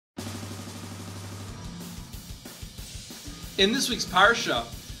In this week's Parsha,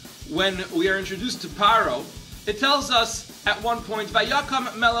 when we are introduced to Paro, it tells us at one point,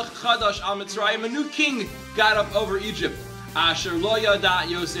 Vayakam melech chadash al Mitzrayim, a new king got up over Egypt. Asher lo yada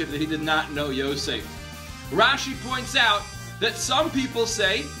Yosef, that he did not know Yosef. Rashi points out that some people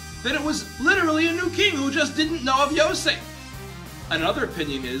say that it was literally a new king who just didn't know of Yosef. Another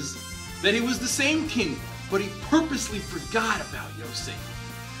opinion is that he was the same king, but he purposely forgot about Yosef.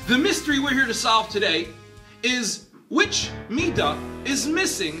 The mystery we're here to solve today is which midah is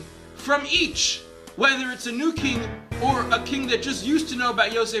missing from each, whether it's a new king or a king that just used to know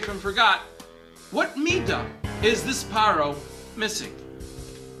about Yosef and forgot. What midah is this Paro missing?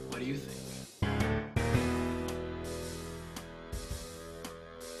 What do you think?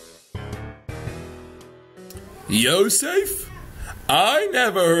 Yosef? I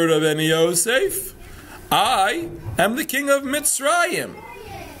never heard of any Yosef. I am the king of Mitzrayim.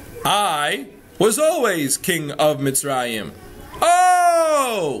 I was always king of Mitzrayim.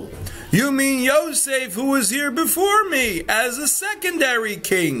 Oh! You mean Yosef, who was here before me as a secondary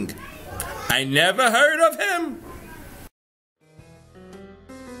king? I never heard of him.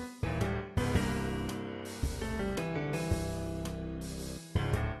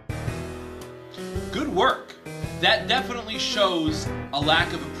 Good work. That definitely shows a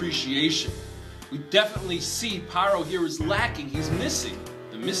lack of appreciation. We definitely see Paro here is lacking. He's missing.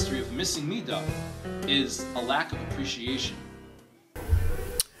 The mystery of missing midah is a lack of appreciation.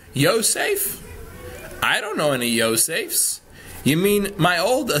 Yosef? I don't know any Yosefs. You mean my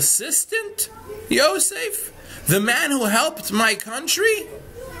old assistant, Yosef? The man who helped my country?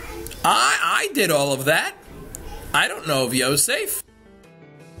 I did all of that. I don't know of Yosef.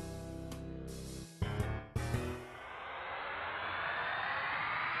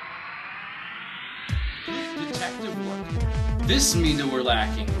 Detective work. This midah we're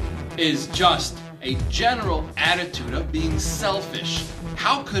lacking is just a general attitude of being selfish.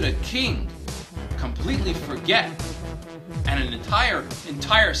 How could a king completely forget, and an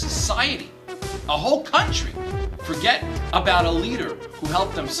entire society, a whole country, forget about a leader who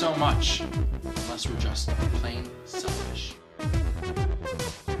helped them so much? Unless we're just plain